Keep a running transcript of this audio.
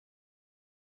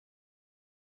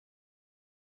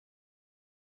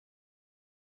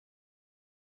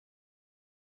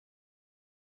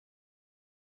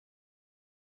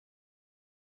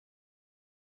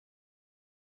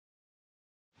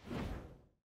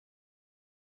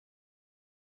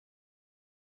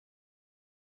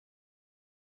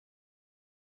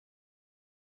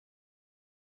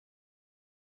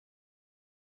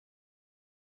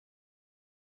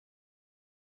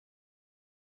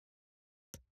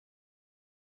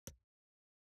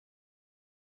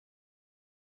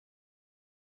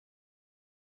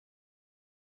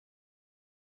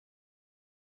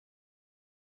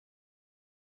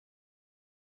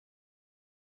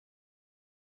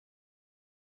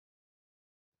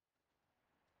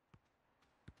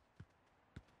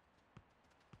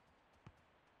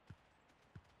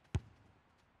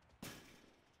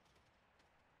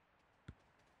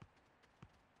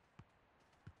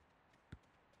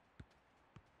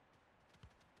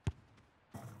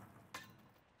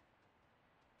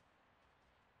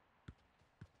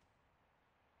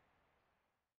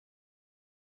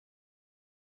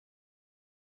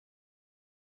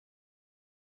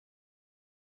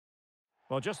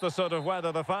Well, just the sort of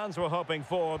weather the fans were hoping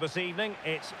for this evening.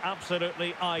 It's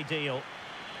absolutely ideal.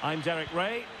 I'm Derek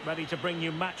Ray, ready to bring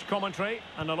you match commentary,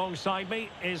 and alongside me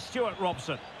is Stuart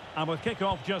Robson. And with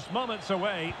kick-off just moments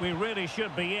away, we really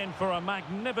should be in for a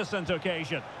magnificent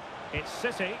occasion. It's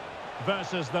City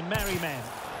versus the Merry Men.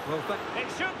 Well, it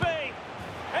should be!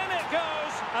 In it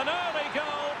goes! An early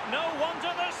goal! No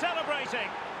wonder they're celebrating!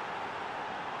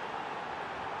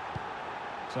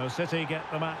 So City get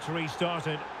the match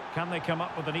restarted. Can they come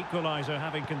up with an equaliser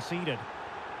having conceded?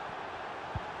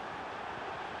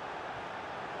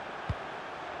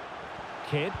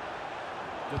 Kidd.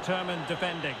 Determined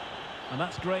defending. And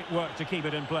that's great work to keep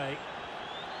it in play.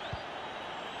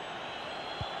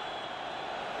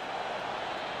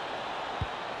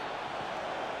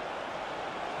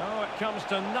 Oh, it comes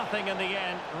to nothing in the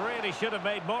end. Really should have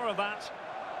made more of that.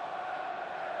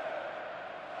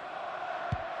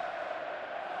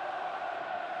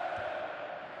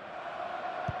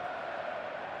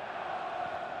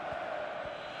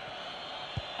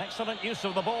 Excellent use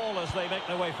of the ball as they make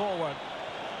their way forward.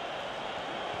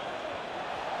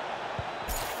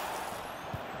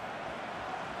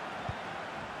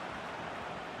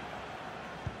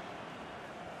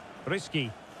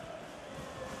 Risky.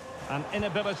 An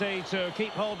inability to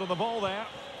keep hold of the ball there.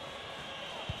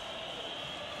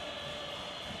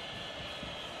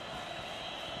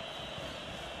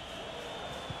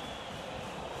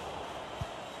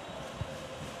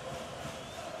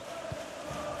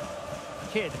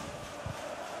 Kidd.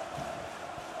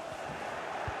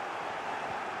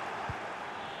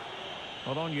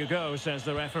 Well, on you go, says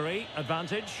the referee.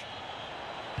 Advantage.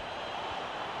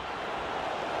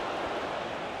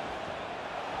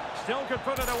 Still could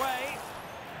put it away.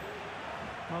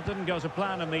 Well, didn't go to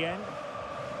plan in the end.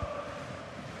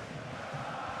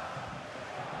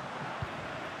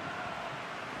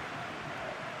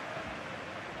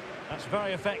 That's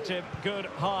very effective. Good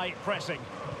high pressing.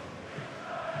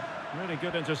 Really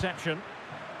good interception.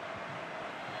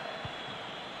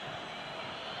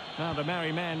 Now the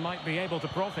Merry Men might be able to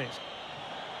profit.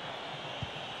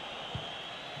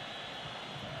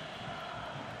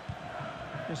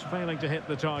 Just failing to hit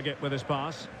the target with his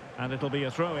pass, and it'll be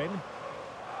a throw-in.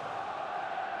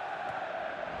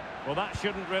 Well, that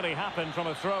shouldn't really happen from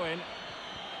a throw-in.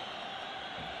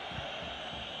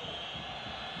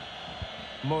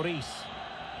 Maurice.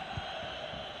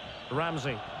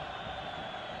 Ramsey.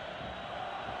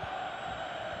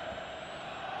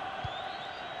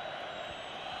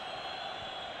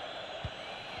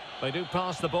 They do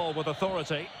pass the ball with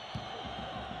authority.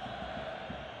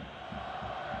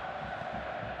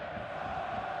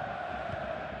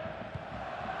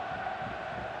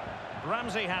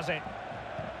 Ramsey has it.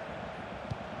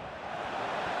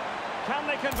 Can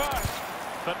they convert?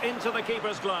 But into the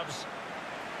keeper's gloves.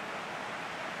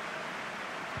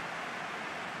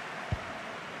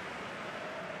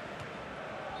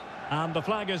 And the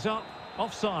flag is up.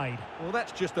 Offside. Well,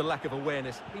 that's just a lack of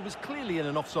awareness. He was clearly in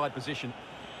an offside position.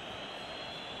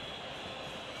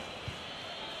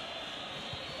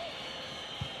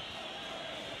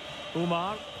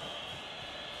 Umar.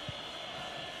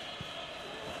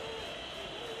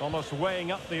 Almost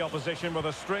weighing up the opposition with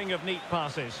a string of neat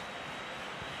passes.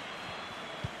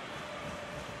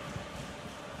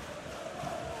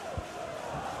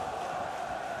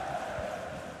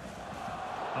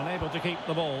 Unable to keep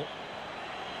the ball.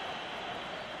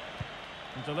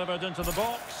 And delivered into the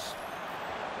box.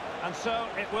 And so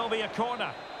it will be a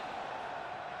corner.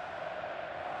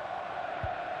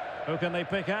 Who can they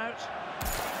pick out?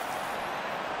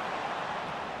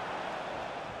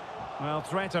 Well,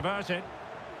 threat averted.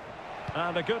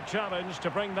 And a good challenge to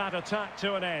bring that attack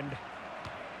to an end.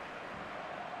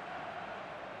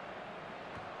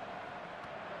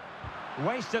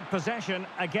 Wasted possession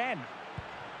again.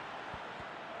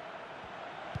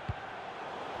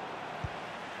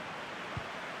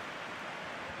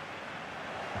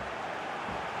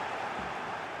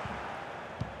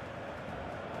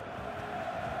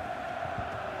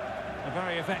 A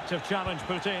very effective challenge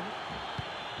put in.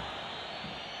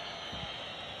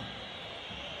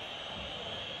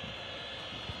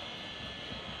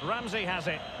 Ramsey has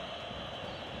it.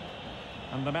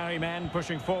 And the Merry Men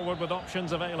pushing forward with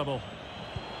options available.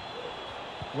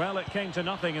 Well, it came to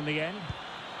nothing in the end.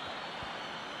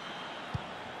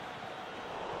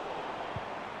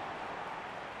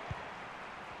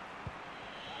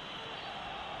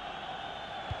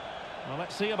 Well,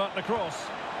 let's see about the cross.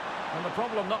 And the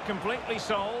problem not completely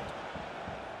solved.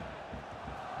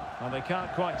 Well, they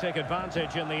can't quite take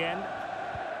advantage in the end.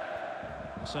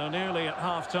 So nearly at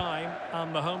half-time,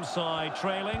 and the home side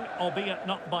trailing, albeit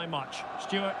not by much.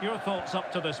 Stuart, your thoughts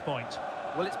up to this point?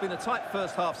 Well, it's been a tight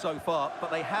first half so far,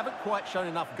 but they haven't quite shown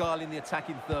enough guile in the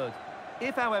attacking third.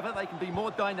 If, however, they can be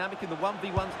more dynamic in the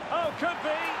 1v1s... Oh, could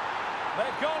be!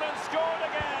 They've gone and scored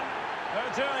again!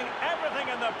 They're doing everything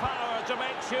in their power to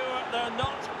make sure they're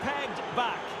not pegged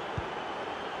back.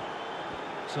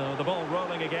 So the ball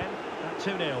rolling again at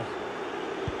 2-0.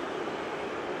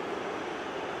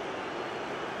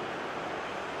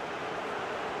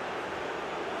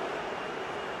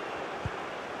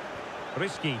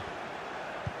 Risky.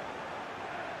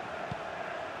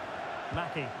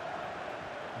 Mackie.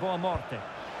 Boamorte.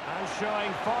 And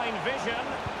showing fine vision.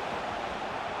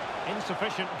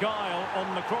 Insufficient guile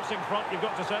on the crossing front, you've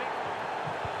got to say.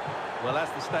 Well, as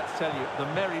the stats tell you, the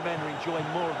Merry Men are enjoying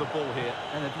more of the ball here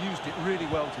and have used it really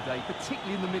well today,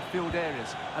 particularly in the midfield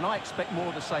areas. And I expect more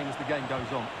of the same as the game goes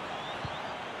on.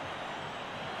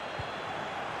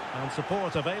 And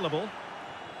support available.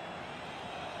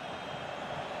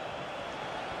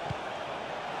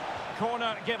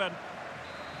 Corner given.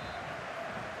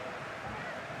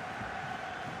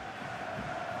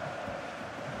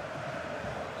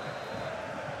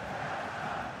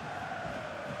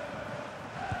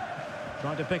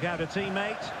 Trying to pick out a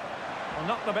teammate. Well,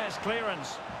 not the best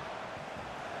clearance.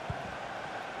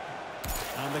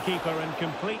 And the keeper in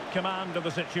complete command of the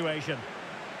situation.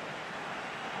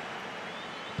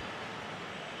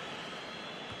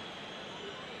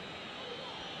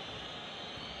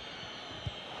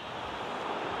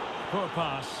 Poor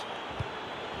pass.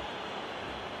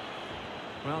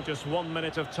 Well, just 1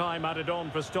 minute of time added on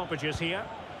for stoppages here.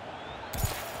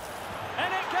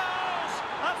 And it goes!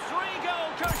 A 3-goal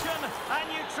cushion, and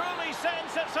you truly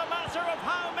sense it's a matter of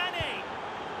how many.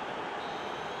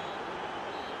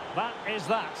 That is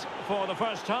that for the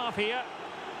first half here.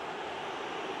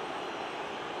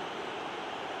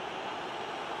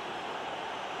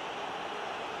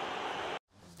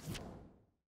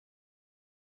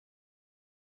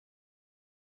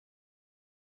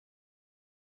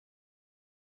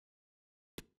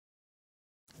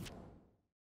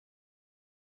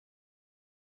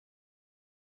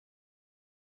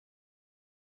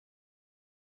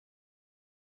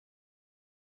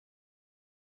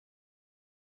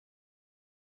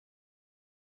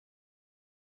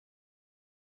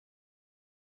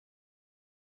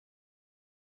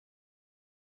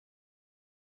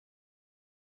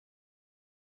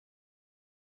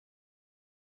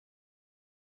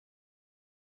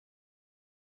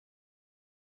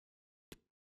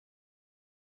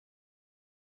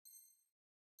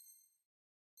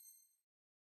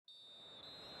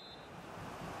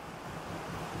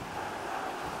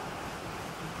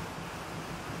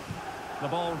 The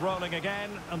ball rolling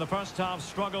again, and the first half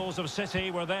struggles of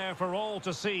City were there for all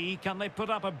to see. Can they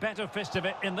put up a better fist of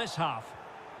it in this half?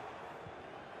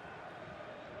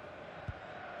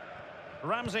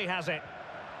 Ramsey has it.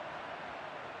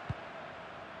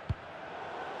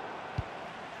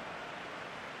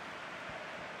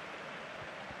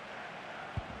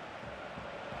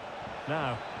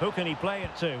 Now, who can he play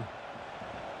it to?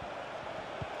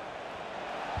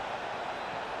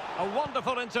 A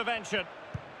wonderful intervention.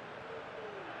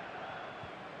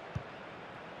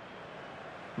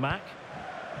 Mack.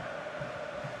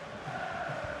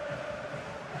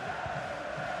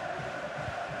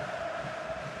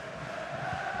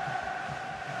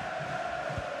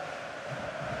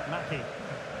 Mackie.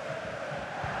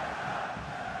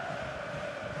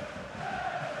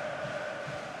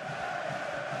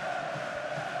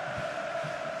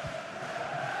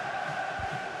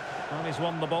 And he's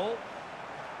won the ball.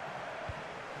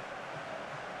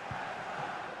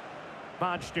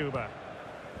 Badstuber.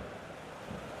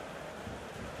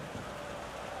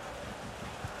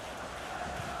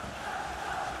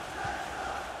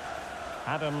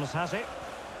 Adams has it.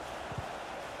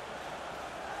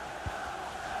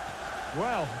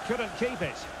 Well, couldn't keep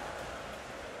it.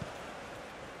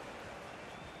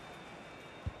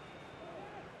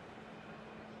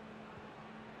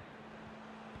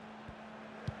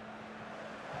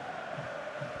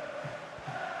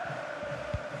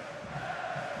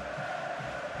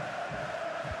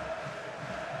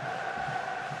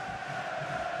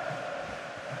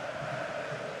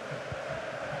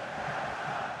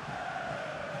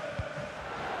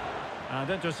 And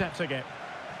intercepting it.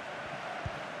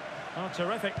 Oh,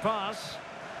 terrific pass.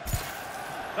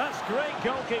 That's great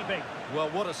goalkeeping. Well,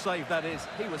 what a save that is.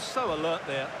 He was so alert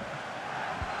there.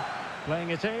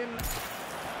 Playing it in.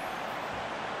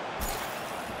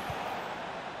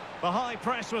 The high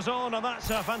press was on, and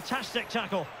that's a fantastic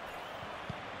tackle.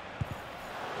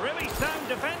 Really sound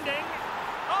defending.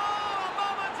 Oh, a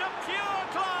moment of pure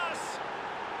class.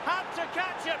 Had to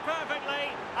catch it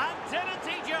perfectly, and didn't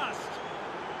he just?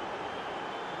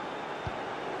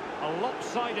 A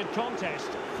lopsided contest,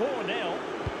 4-0.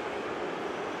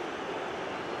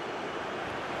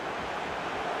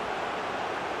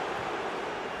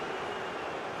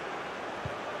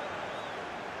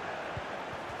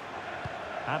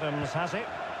 Adams has it.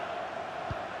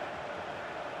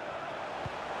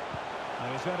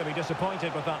 Well, he's going to be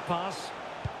disappointed with that pass.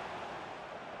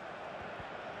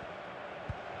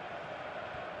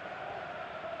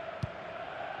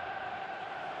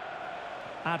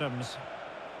 Adams.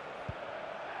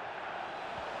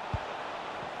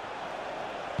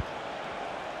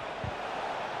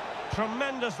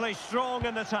 Tremendously strong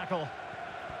in the tackle.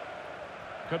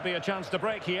 Could be a chance to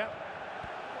break here.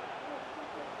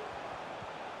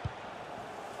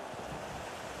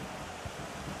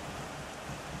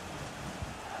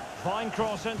 Fine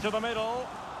cross into the middle.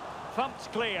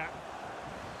 Thumped clear.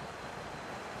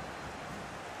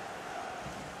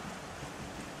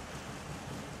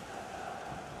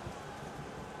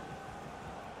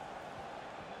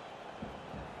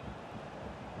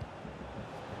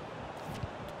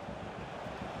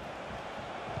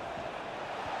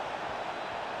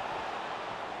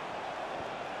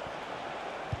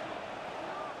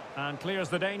 And clears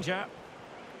the danger.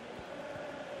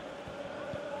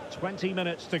 20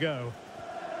 minutes to go.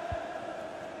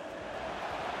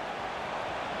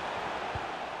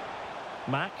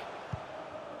 Mack.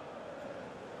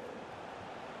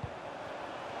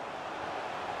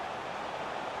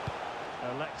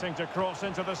 Electing to cross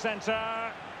into the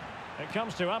centre. It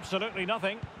comes to absolutely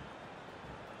nothing.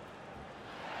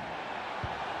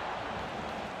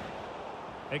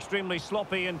 Extremely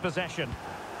sloppy in possession.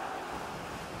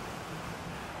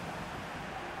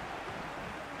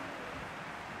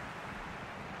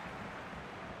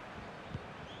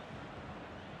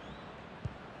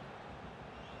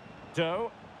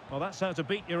 Well, that's how to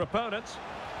beat your opponent.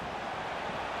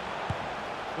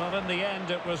 Well, in the end,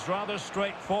 it was rather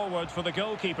straightforward for the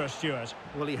goalkeeper, Stuart.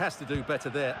 Well, he has to do better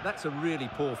there. That's a really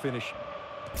poor finish.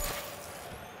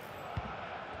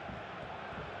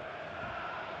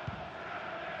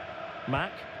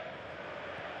 Mack.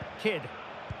 Kidd.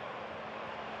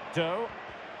 Oh,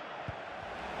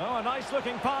 a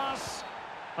nice-looking pass.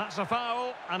 That's a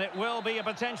foul, and it will be a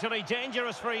potentially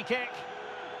dangerous free kick.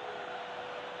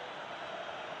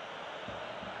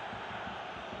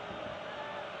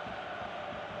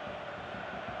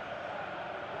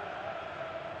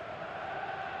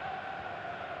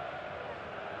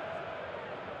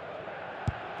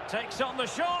 Takes on the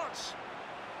shot.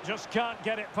 Just can't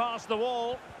get it past the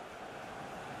wall.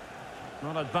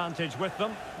 Not advantage with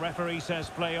them. Referee says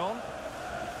play on.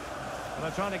 And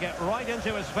they're trying to get right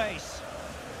into his face.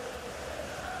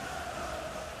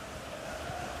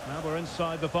 Now we're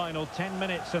inside the final 10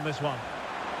 minutes in this one.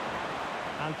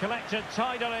 And collected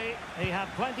tidily. He had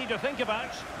plenty to think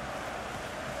about.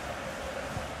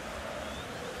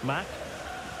 Mack.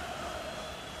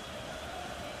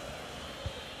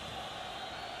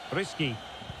 Risky.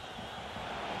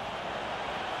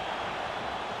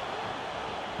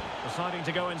 Deciding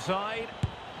to go inside.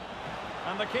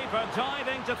 And the keeper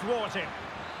diving to thwart him.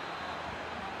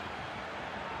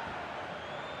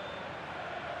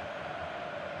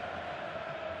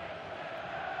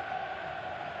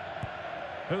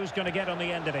 Who's going to get on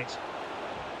the end of it?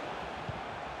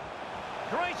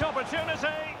 Great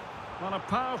opportunity. Well, a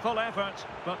powerful effort,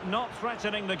 but not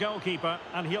threatening the goalkeeper,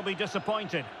 and he'll be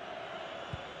disappointed.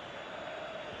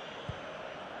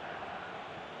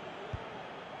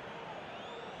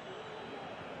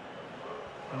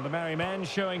 And the merry men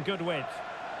showing good width.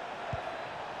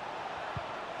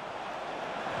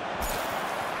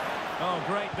 Oh,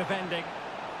 great defending.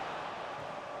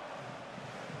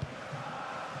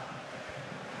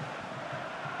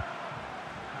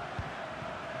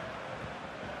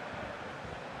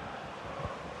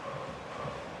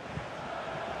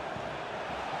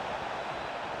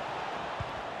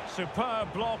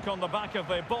 Superb block on the back of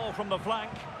the ball from the flank.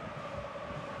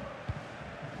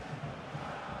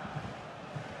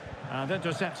 And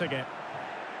intercepting it.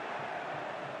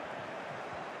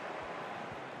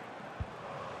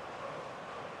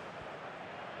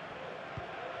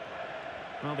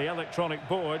 Well, the electronic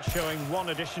board showing 1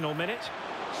 additional minute.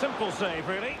 Simple save,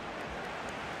 really.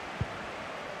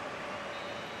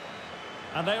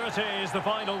 And there it is, the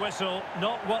final whistle.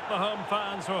 Not what the home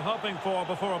fans were hoping for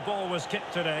before a ball was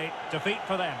kicked today. Defeat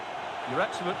for them. You're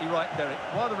absolutely right, Derek.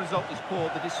 While the result is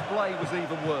poor, the display was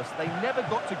even worse. They never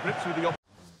got to grips with the